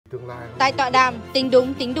Tại tọa đàm Tính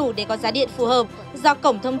đúng, tính đủ để có giá điện phù hợp do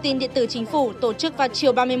Cổng Thông tin Điện tử Chính phủ tổ chức vào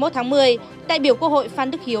chiều 31 tháng 10, đại biểu Quốc hội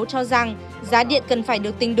Phan Đức Hiếu cho rằng giá điện cần phải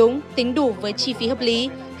được tính đúng, tính đủ với chi phí hợp lý,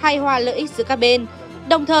 hài hòa lợi ích giữa các bên,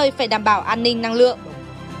 đồng thời phải đảm bảo an ninh năng lượng.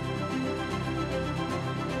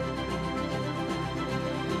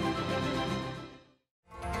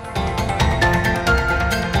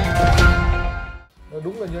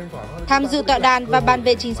 Tham dự tọa đàm và bàn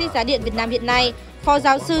về chính sách giá điện Việt Nam hiện nay, Phó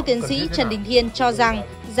giáo sư tiến sĩ Trần Đình Thiên cho rằng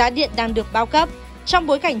giá điện đang được bao cấp. Trong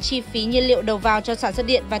bối cảnh chi phí nhiên liệu đầu vào cho sản xuất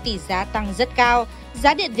điện và tỷ giá tăng rất cao,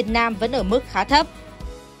 giá điện Việt Nam vẫn ở mức khá thấp.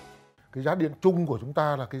 Cái giá điện chung của chúng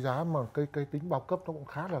ta là cái giá mà cái tính bao cấp nó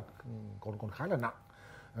cũng còn khá là nặng.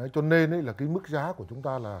 Đấy, cho nên là cái mức giá của chúng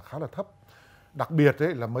ta là khá là thấp. Đặc biệt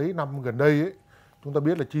là mấy năm gần đây chúng ta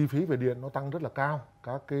biết là chi phí về điện nó tăng rất là cao.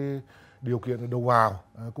 Các cái điều kiện đầu vào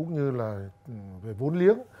cũng như là về vốn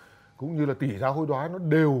liếng cũng như là tỷ giá hối đoái nó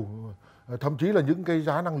đều, thậm chí là những cái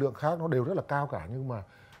giá năng lượng khác nó đều rất là cao cả, nhưng mà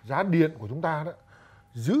giá điện của chúng ta đó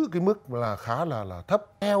giữ cái mức là khá là thấp,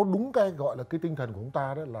 theo đúng cái gọi là cái tinh thần của chúng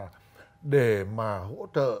ta đó là để mà hỗ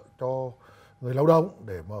trợ cho người lao động,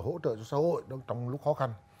 để mà hỗ trợ cho xã hội trong lúc khó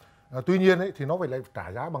khăn. Tuy nhiên thì nó phải lại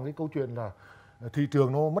trả giá bằng cái câu chuyện là thị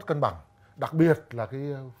trường nó mất cân bằng, đặc biệt là cái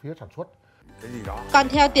phía sản xuất. Còn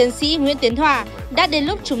theo tiến sĩ Nguyễn Tiến Thỏa, đã đến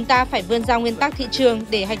lúc chúng ta phải vươn ra nguyên tắc thị trường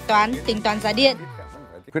để hạch toán, tính toán giá điện.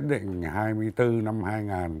 Quyết định 24 năm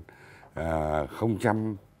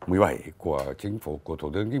 2017 của Chính phủ, của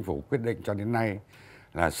Thủ tướng Chính phủ quyết định cho đến nay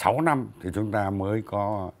là 6 năm thì chúng ta mới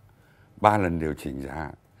có 3 lần điều chỉnh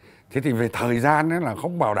giá. Thế thì về thời gian là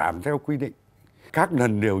không bảo đảm theo quy định. Các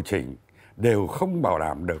lần điều chỉnh đều không bảo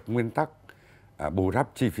đảm được nguyên tắc bù đắp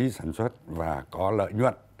chi phí sản xuất và có lợi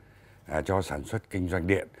nhuận cho sản xuất kinh doanh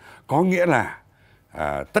điện. Có nghĩa là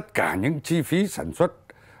tất cả những chi phí sản xuất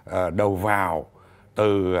đầu vào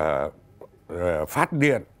từ phát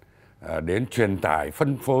điện đến truyền tải,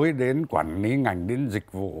 phân phối, đến quản lý ngành, đến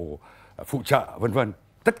dịch vụ phụ trợ, vân vân.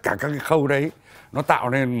 Tất cả các cái khâu đấy nó tạo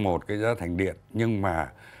nên một cái giá thành điện. Nhưng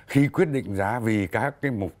mà khi quyết định giá vì các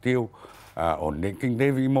cái mục tiêu ổn định kinh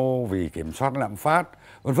tế vĩ mô, vì kiểm soát lạm phát,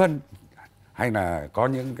 vân vân, hay là có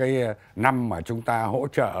những cái năm mà chúng ta hỗ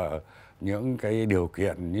trợ những cái điều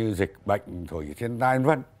kiện như dịch bệnh, thổi thiên tai, vân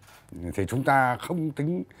vân, thì chúng ta không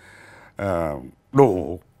tính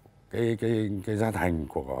đủ cái giá thành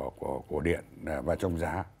của điện vào trong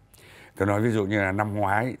giá. Tôi nói ví dụ như là năm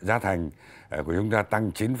ngoái giá thành của chúng ta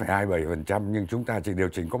tăng 9,27%, nhưng chúng ta chỉ điều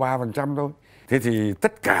chỉnh có 3% thôi. Thế thì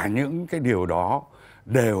tất cả những cái điều đó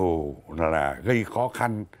đều là gây khó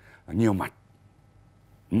khăn nhiều mặt.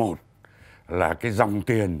 Một là cái dòng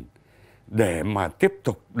tiền để mà tiếp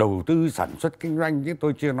tục đầu tư sản xuất kinh doanh, chứ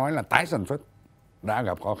tôi chưa nói là tái sản xuất, đã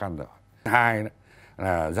gặp khó khăn rồi. Hai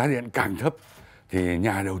là giá điện càng thấp thì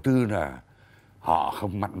nhà đầu tư là họ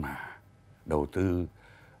không mặn mà đầu tư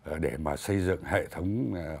để mà xây dựng hệ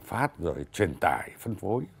thống phát rồi truyền tải, phân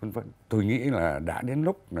phối, vân vân. Tôi nghĩ là đã đến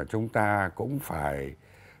lúc là chúng ta cũng phải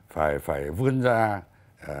vươn ra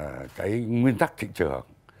cái nguyên tắc thị trường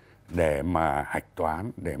để mà hạch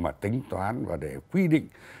toán, để mà tính toán và để quy định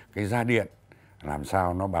cái giá điện làm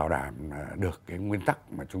sao nó bảo đảm được cái nguyên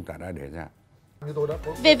tắc mà chúng ta đã đề ra.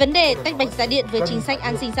 Về vấn đề tách bạch giá điện với chính sách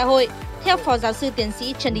an sinh xã hội, theo Phó giáo sư tiến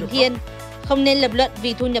sĩ Trần Đình Thiên, không nên lập luận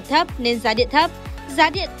vì thu nhập thấp nên giá điện thấp. Giá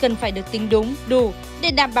điện cần phải được tính đúng, đủ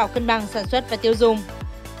để đảm bảo cân bằng sản xuất và tiêu dùng.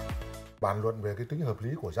 Bàn luận về cái tính hợp lý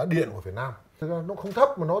của giá điện của Việt Nam, nó không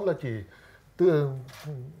thấp mà nó là chỉ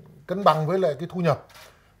cân bằng với lại cái thu nhập.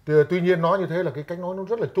 Tuy nhiên nói như thế là cái cách nói nó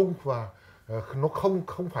rất là chung và nó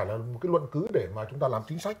không phải là một cái luận cứ để mà chúng ta làm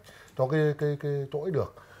chính sách cho cái chỗ ấy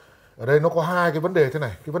được. Ở đây nó có hai cái vấn đề thế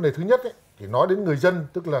này. Cái vấn đề thứ nhất thì nói đến người dân,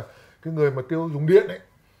 tức là cái người mà tiêu dùng điện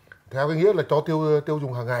theo cái nghĩa là cho tiêu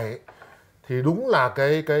dùng hàng ngày thì đúng là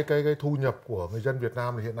cái thu nhập của người dân Việt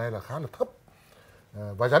Nam thì hiện nay là khá là thấp.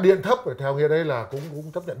 Và giá điện thấp theo nghĩa đây là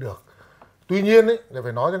cũng chấp nhận được. Tuy nhiên là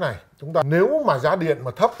phải nói thế này, chúng ta nếu mà giá điện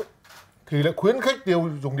mà thấp thì lại khuyến khích tiêu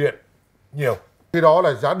dùng điện nhiều. Khi đó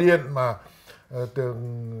là giá điện mà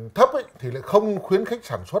thấp thì lại không khuyến khích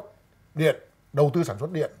sản xuất điện, đầu tư sản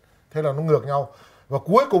xuất điện. Thế là nó ngược nhau. Và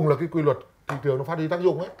cuối cùng là cái quy luật thị trường nó phát huy tác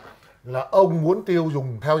dụng là ông muốn tiêu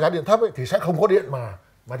dùng theo giá điện thấp thì sẽ không có điện mà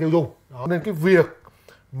tiêu dùng. Đó. Nên cái việc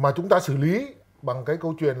mà chúng ta xử lý bằng cái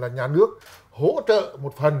câu chuyện là nhà nước hỗ trợ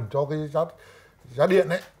một phần cho cái giá điện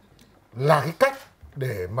là cái cách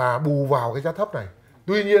để mà bù vào cái giá thấp này.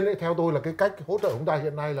 Tuy nhiên theo tôi là cái cách hỗ trợ của chúng ta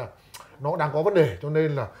hiện nay là nó đang có vấn đề, cho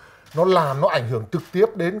nên là nó ảnh hưởng trực tiếp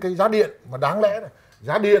đến cái giá điện, mà đáng lẽ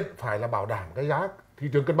giá điện phải là bảo đảm cái giá thị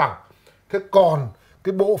trường cân bằng. Thế còn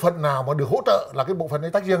cái bộ phận nào mà được hỗ trợ là cái bộ phận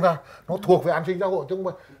ấy tách riêng ra, nó thuộc về an sinh xã hội, chứ không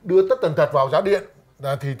phải đưa tất tần tật vào giá điện.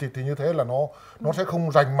 Thì như thế là nó sẽ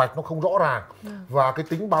không rành mạch, nó không rõ ràng, và cái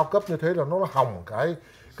tính bao cấp như thế là nó hỏng cái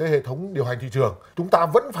hệ thống điều hành thị trường. Chúng ta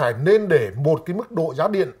vẫn phải nên để một cái mức độ giá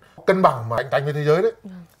điện cân bằng mà cạnh tranh với thế giới đấy,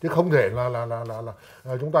 chứ không thể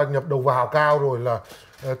là chúng ta nhập đầu vào cao rồi là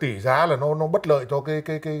tỷ giá là nó bất lợi cho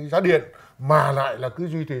cái giá điện, mà lại là cứ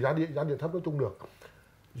duy trì giá điện thấp nói chung được.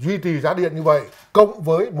 Duy trì giá điện như vậy cộng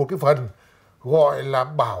với một cái phần gọi là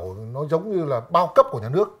nó giống như là bao cấp của nhà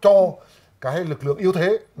nước cho cái lực lượng yếu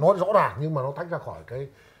thế, nó rõ ràng nhưng mà nó tách ra khỏi cái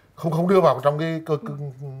không đưa vào trong cái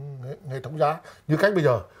hệ thống giá như cách bây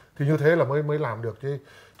giờ, thì như thế là mới làm được, chứ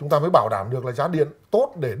chúng ta mới bảo đảm được là giá điện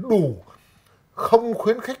tốt để đủ, không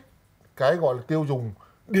khuyến khích cái gọi là tiêu dùng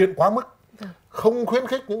điện quá mức, không khuyến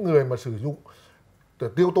khích những người mà sử dụng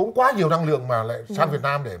tiêu tốn quá nhiều năng lượng mà lại sang Việt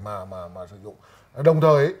Nam để mà sử dụng, đồng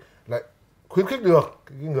thời ấy, lại khuyến khích được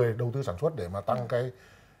cái người đầu tư sản xuất để mà tăng cái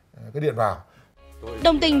điện vào.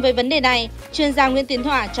 Đồng tình với vấn đề này, chuyên gia Nguyễn Tiến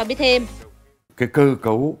Thỏa cho biết thêm. Cái cơ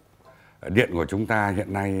cấu điện của chúng ta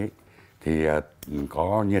hiện nay ấy, thì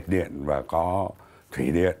có nhiệt điện và có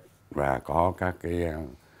thủy điện và có các cái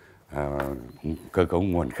cơ cấu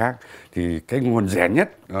nguồn khác. Thì cái nguồn rẻ nhất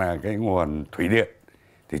là cái nguồn thủy điện.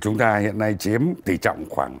 Thì chúng ta hiện nay chiếm tỷ trọng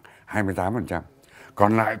khoảng 28%.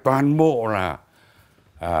 Còn lại toàn bộ là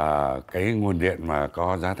cái nguồn điện mà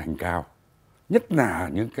có giá thành cao. Nhất là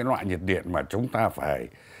những cái loại nhiệt điện mà chúng ta phải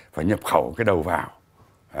nhập khẩu cái đầu vào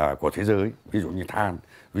của thế giới, ví dụ như than,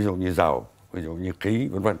 ví dụ như dầu, ví dụ như khí,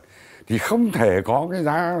 vân vân, thì không thể có cái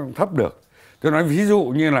giá thấp được. Tôi nói ví dụ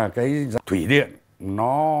như là cái thủy điện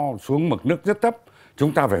nó xuống mực nước rất thấp,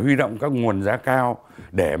 chúng ta phải huy động các nguồn giá cao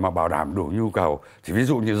để mà bảo đảm đủ nhu cầu. Thì ví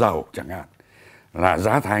dụ như dầu chẳng hạn là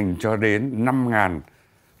giá thành cho đến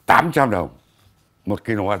 5.800 đồng 1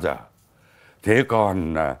 kWh. Thế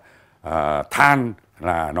còn than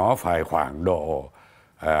là nó phải khoảng độ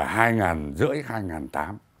 2.500,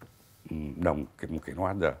 2.800 đồng 1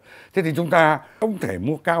 kWh. Thế thì chúng ta không thể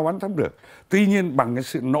mua cao bán thấp được. Tuy nhiên bằng cái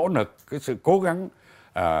sự nỗ lực, cái sự cố gắng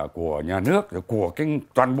của nhà nước, của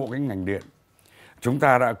toàn bộ cái ngành điện, chúng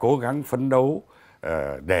ta đã cố gắng phấn đấu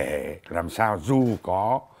để làm sao dù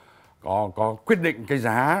có quyết định cái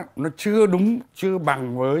giá nó chưa đúng, chưa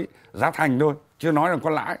bằng với giá thành thôi, chưa nói là có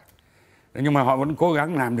lãi. Nhưng mà họ vẫn cố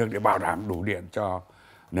gắng làm được để bảo đảm đủ điện cho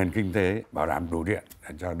nền kinh tế, bảo đảm đủ điện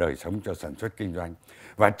cho đời sống, cho sản xuất kinh doanh.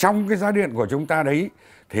 Và trong cái giá điện của chúng ta đấy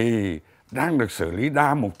thì đang được xử lý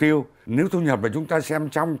đa mục tiêu. Nếu thu nhập và chúng ta xem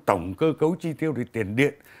trong tổng cơ cấu chi tiêu thì tiền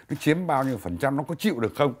điện nó chiếm bao nhiêu %, nó có chịu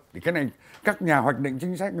được không? Thì cái này các nhà hoạch định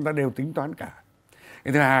chính sách người ta đều tính toán cả.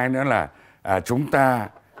 Cái thứ hai nữa là chúng ta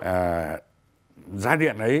giá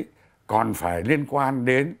điện ấy còn phải liên quan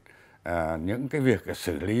đến những cái việc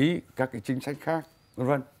xử lý các cái chính sách khác, vân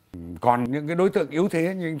vân. Còn những cái đối tượng yếu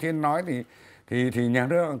thế như anh Thiên nói thì nhà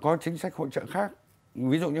nước có chính sách hỗ trợ khác,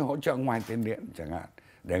 ví dụ như hỗ trợ ngoài tiền điện chẳng hạn,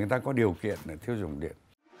 để người ta có điều kiện để tiêu dùng điện.